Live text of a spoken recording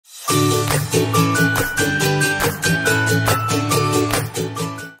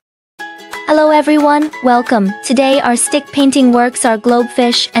Hello everyone, welcome. Today our stick painting works are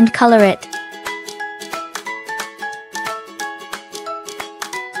globefish and color it.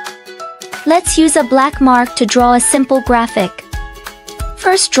 Let's use a black mark to draw a simple graphic.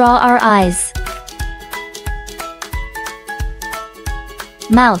 First draw our eyes,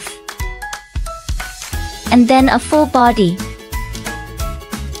 mouth, and then a full body.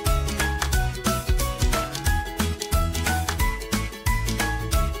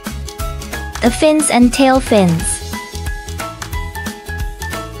 The fins and tail fins.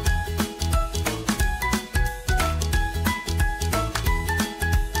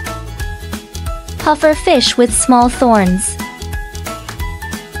 Puffer fish with small thorns.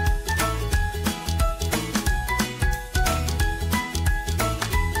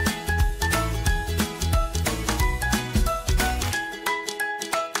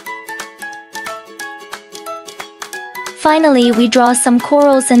 Finally, we draw some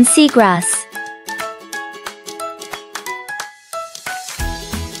corals and seagrass.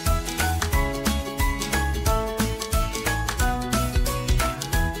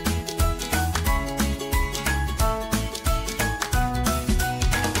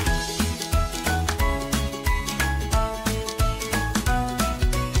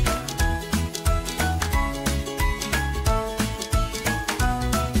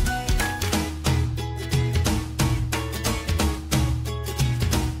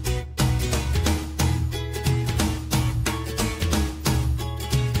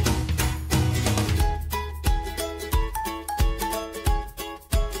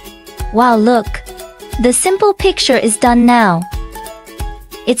 Wow, look! The simple picture is done now.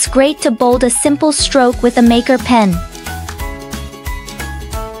 It's great to bold a simple stroke with a maker pen.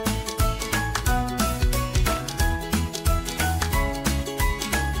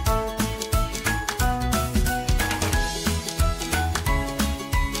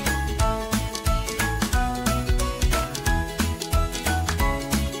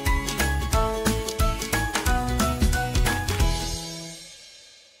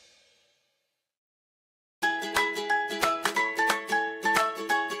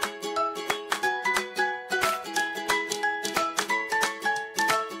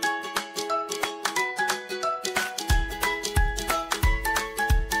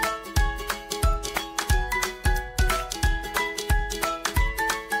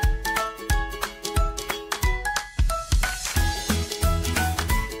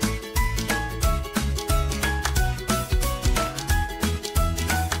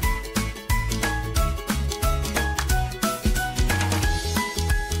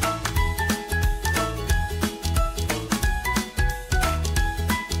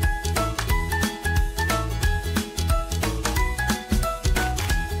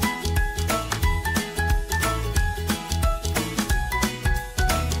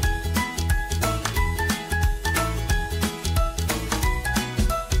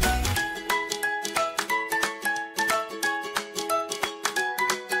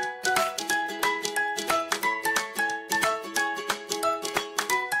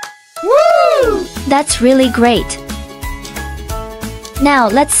 Woo! That's really great. Now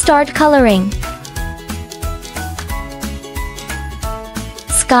let's start coloring.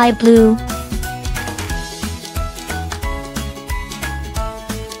 Sky blue,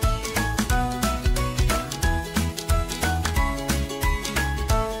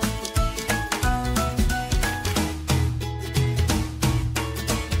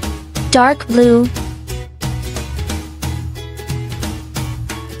 dark blue,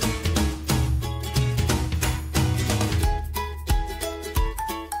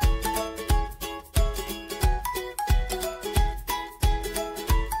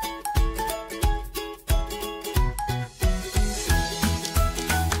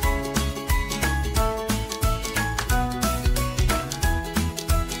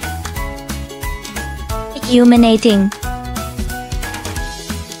 illuminating,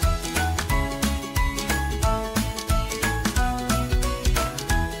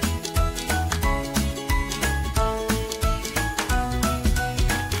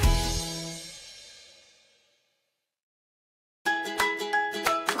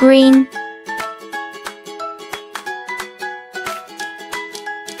 green,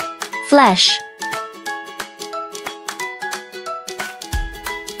 flesh,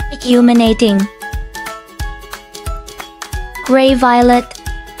 illuminating, gray-violet,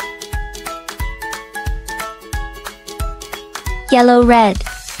 yellow-red,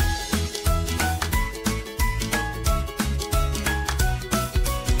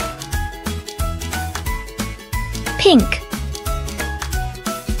 pink,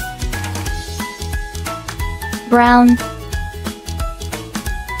 brown,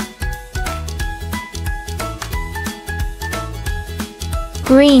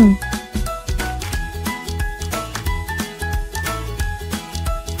 green,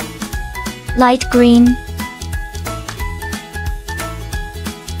 light green,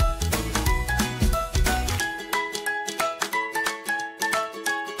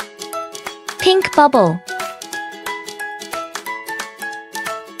 pink bubble,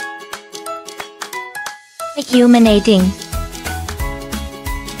 illuminating,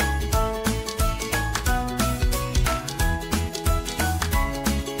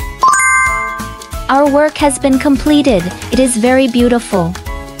 our work has been completed. It is very beautiful.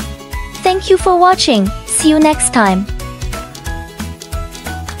 Thank you for watching. See you next time.